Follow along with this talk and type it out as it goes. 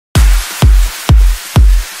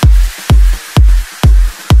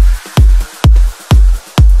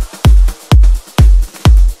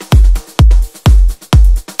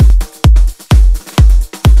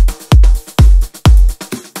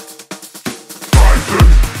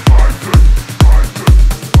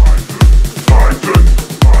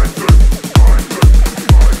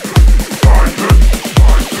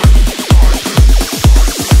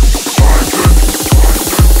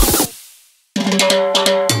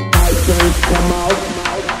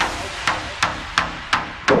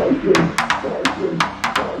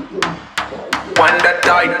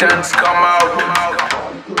Titans come out.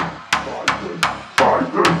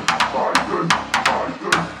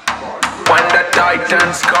 When the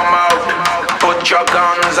Titans come out, put your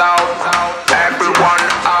guns out. Everyone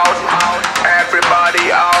out,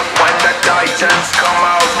 everybody out. When the Titans come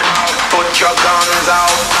out, put your guns out.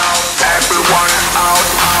 Everyone out.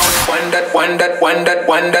 When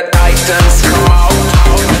the Titans come out.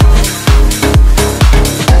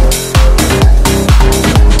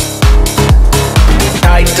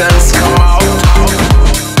 Titans come out.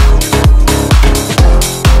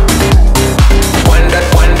 When the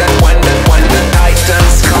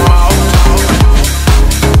Titans come out.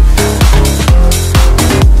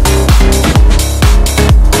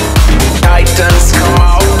 Titans come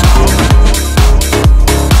out.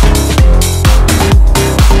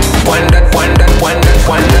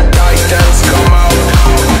 When the Titans come out,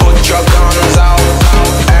 put your guns out.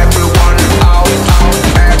 Everyone out,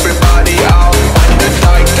 everybody out. When the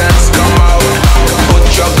Titans come out, put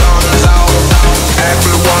your guns out.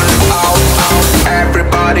 Everyone out,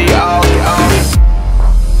 everybody out.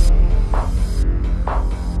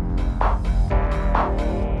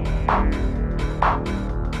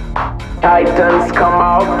 Titans come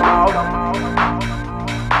out.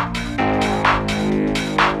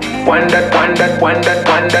 When the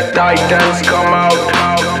Titans come out,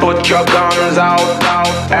 put your guns out.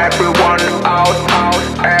 Everyone out,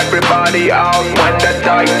 everybody out. When the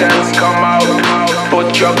Titans come out,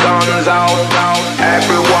 put your guns out.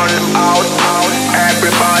 Everyone out,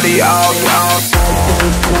 everybody out.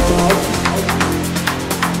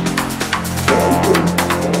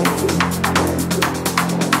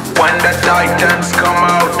 When the Titans come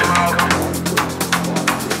out.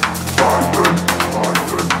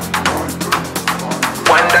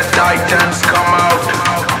 When the Titans come out,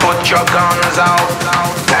 put your guns out.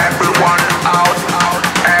 Everyone out,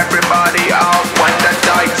 everybody out. When the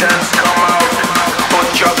Titans come out,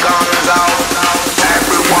 put your guns out.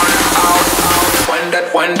 Everyone out. When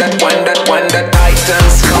the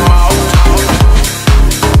Titans come out.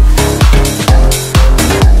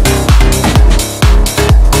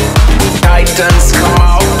 Titans come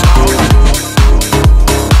out.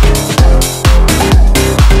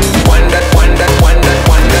 When the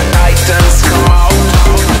Titans come out.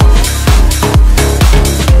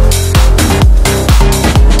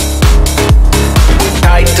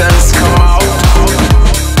 Titans come out.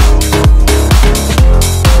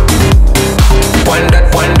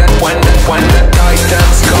 When the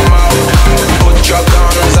Titans come out, put your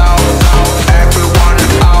guns out. Everyone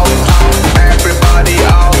out, everybody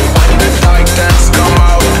out. When the Titans come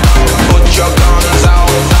out, put your guns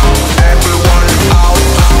out. Everyone out,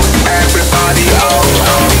 everybody out.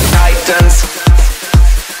 Titans,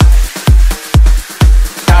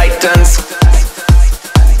 Titans,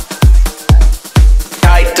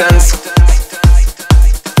 Titans,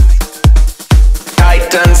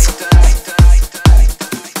 Titans,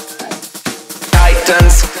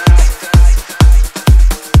 Titans,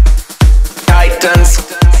 Titans.